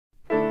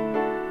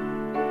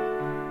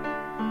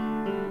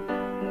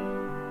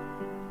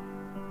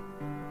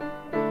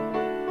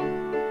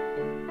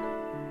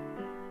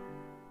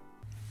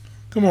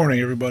Good morning,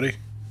 everybody.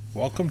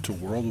 Welcome to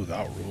World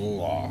Without Rule of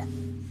Law.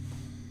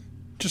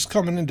 Just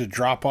coming in to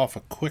drop off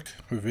a quick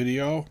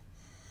video.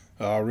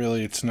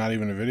 Really, it's not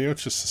even a video,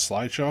 it's just a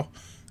slideshow.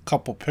 A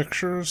couple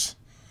pictures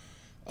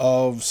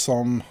of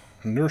some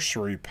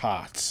nursery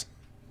pots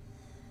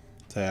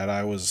that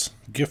I was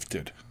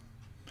gifted.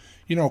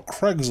 You know,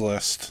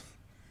 Craigslist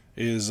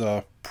is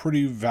a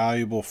pretty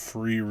valuable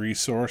free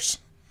resource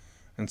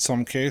in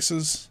some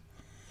cases.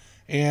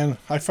 And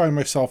I find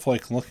myself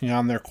looking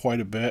on there quite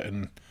a bit,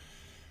 and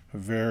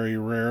very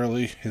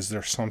rarely is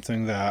there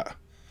something that,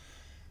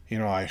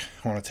 I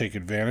want to take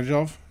advantage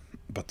of.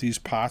 But these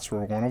pots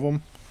were one of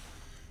them.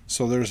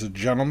 So there's a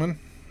gentleman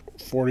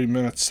 40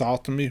 minutes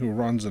south of me who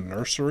runs a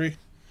nursery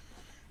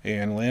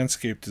and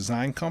landscape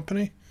design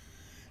company.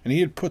 And he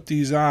had put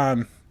these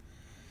on,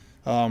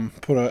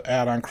 put an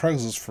ad on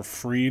Craigslist for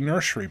free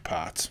nursery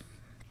pots.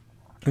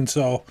 And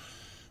so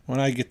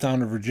when I get down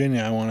to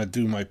Virginia, I want to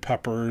do my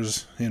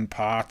peppers in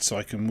pots so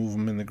I can move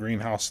them in the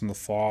greenhouse in the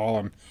fall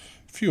and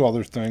a few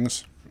other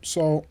things.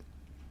 So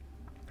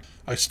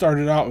I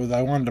started out with,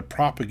 I wanted to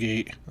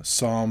propagate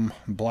some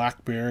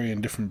blackberry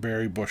and different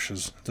berry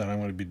bushes that I'm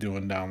going to be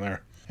doing down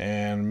there,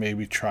 and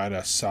maybe try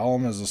to sell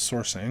them as a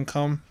source of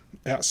income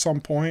at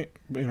some point,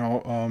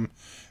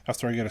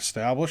 after I get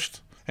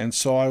established. And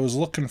so I was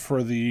looking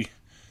for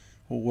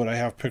what I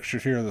have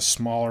pictured here, the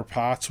smaller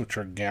pots, which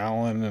are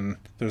gallon, and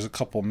there's a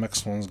couple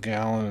mixed ones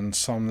gallon and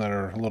some that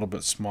are a little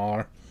bit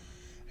smaller.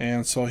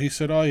 And so he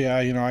said, oh yeah,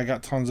 I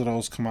got tons of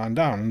those, come on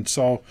down. And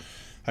so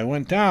I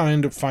went down,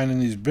 ended up finding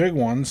these big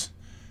ones,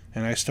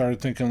 and I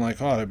started thinking oh,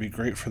 that'd be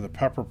great for the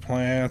pepper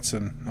plants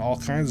and all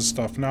kinds of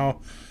stuff. Now,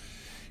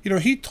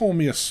 he told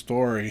me a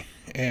story,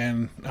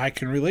 and I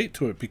can relate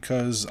to it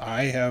because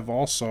I have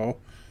also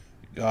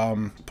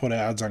put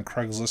ads on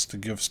Craigslist to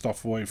give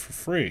stuff away for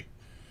free.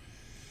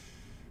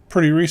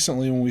 Pretty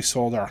recently, when we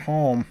sold our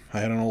home,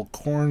 I had an old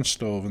corn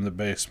stove in the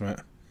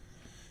basement,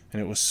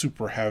 and it was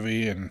super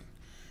heavy, and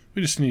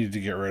we just needed to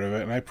get rid of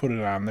it, and I put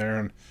it on there.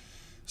 And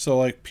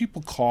so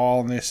people call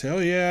and they say, oh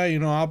yeah,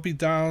 I'll be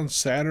down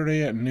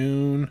Saturday at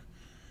noon,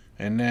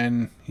 and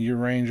then you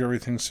arrange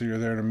everything so you're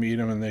there to meet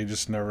them, and they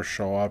just never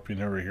show up. You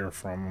never hear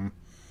from them.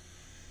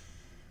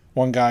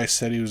 One guy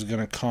said he was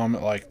going to come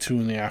at 2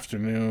 in the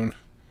afternoon,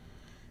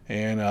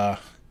 and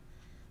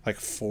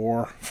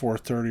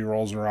 4:30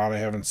 rolls around, I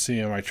haven't seen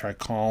him. I try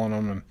calling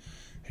him, and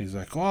he's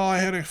like, well, I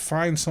had to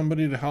find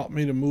somebody to help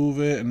me to move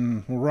it,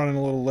 and we're running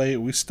a little late.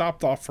 We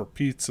stopped off for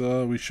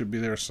pizza. We should be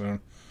there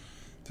soon.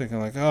 Thinking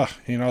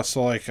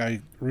so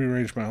I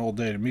rearranged my whole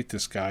day to meet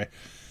this guy.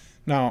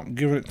 Now, I'm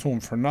giving it to him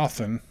for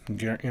nothing.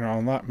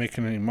 I'm not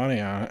making any money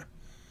on it.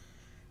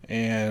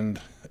 And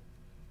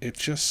it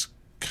just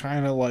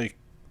kind of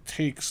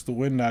takes the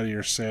wind out of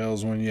your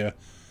sails when you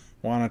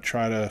want to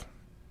try to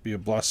be a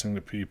blessing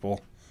to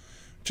people,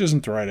 which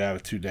isn't the right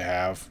attitude to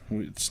have.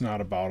 It's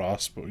not about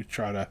us, but we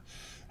try to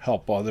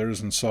help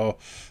others. And so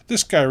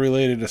this guy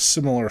related a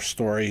similar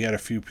story. He had a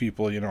few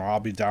people,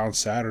 I'll be down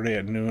Saturday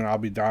at noon, I'll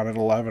be down at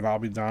 11, I'll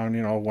be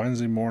down,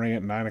 Wednesday morning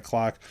at 9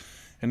 o'clock,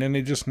 and then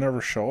they just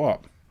never show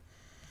up.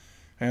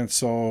 And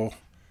so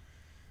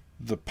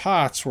the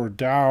pots were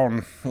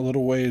down a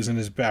little ways in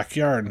his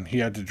backyard, and he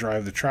had to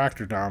drive the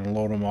tractor down and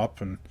load them up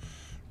and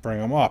bring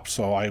them up.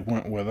 So I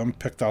went with him,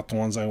 picked out the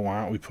ones I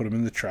want, we put them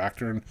in the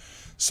tractor, and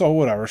so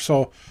whatever.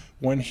 So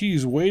when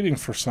he's waiting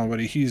for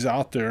somebody, he's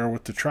out there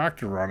with the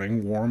tractor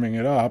running, warming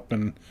it up,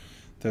 and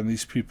then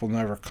these people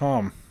never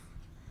come.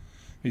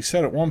 He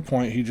said at one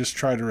point he just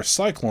tried to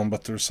recycle them,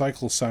 but the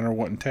recycle center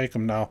wouldn't take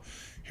them. Now,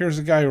 here's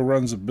a guy who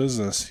runs a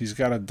business. He's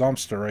got a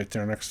dumpster right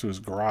there next to his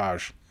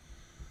garage.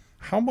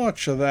 How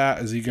much of that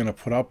is he going to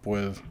put up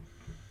with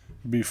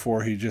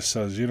before he just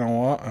says, you know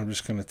what, I'm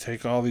just going to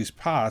take all these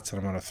pots and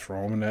I'm going to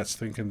throw them in that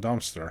stinking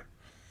dumpster.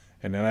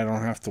 And then I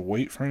don't have to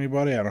wait for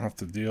anybody. I don't have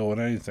to deal with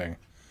anything.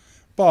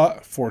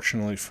 But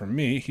fortunately for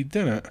me, he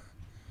didn't.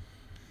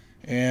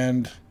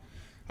 And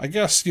I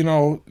guess,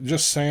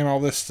 just saying all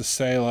this to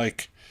say,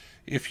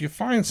 if you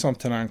find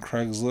something on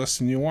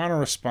Craigslist and you want to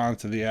respond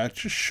to the ad,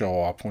 just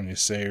show up when you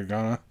say you're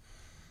gonna.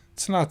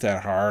 It's not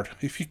that hard.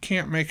 If you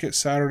can't make it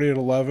Saturday at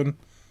 11,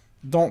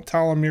 don't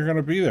tell them you're going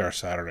to be there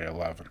Saturday at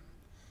 11.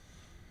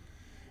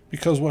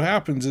 Because what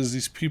happens is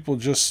these people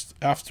just,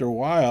 after a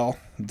while,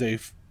 they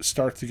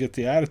start to get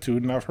the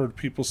attitude, and I've heard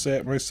people say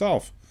it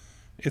myself.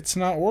 It's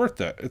not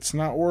worth it. It's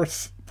not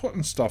worth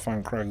putting stuff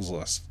on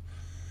Craigslist.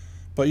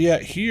 But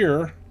yet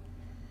here,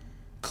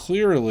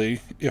 clearly,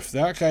 if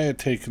that guy had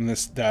taken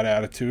that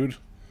attitude,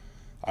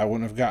 I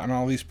wouldn't have gotten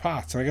all these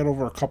pots. I got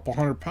over a couple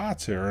hundred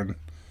pots here, and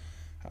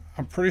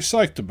I'm pretty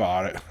psyched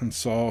about it. And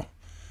so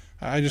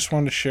I just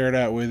wanted to share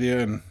that with you,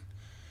 and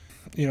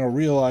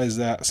realize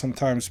that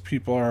sometimes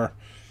people are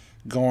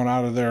going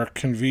out of their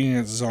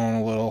convenience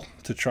zone a little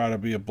to try to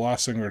be a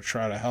blessing or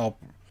try to help,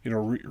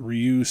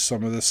 reuse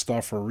some of this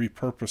stuff or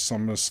repurpose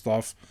some of this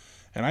stuff.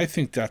 And I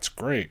think that's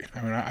great.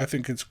 I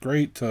think it's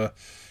great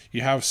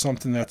you have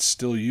something that's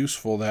still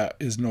useful that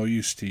is no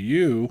use to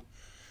you,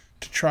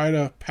 to try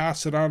to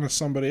pass it on to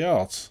somebody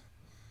else.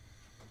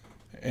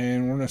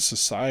 And we're in a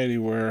society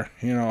where,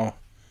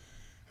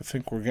 I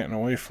think we're getting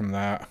away from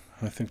that.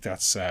 I think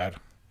that's sad.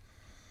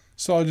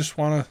 So I just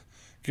want to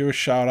give a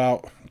shout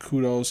out,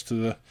 kudos to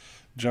the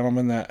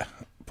gentleman that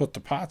put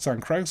the pots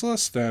on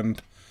Craigslist, and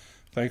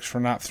thanks for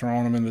not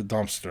throwing them in the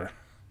dumpster.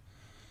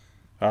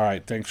 All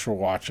right, thanks for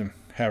watching.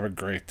 Have a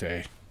great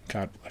day.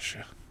 God bless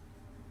you.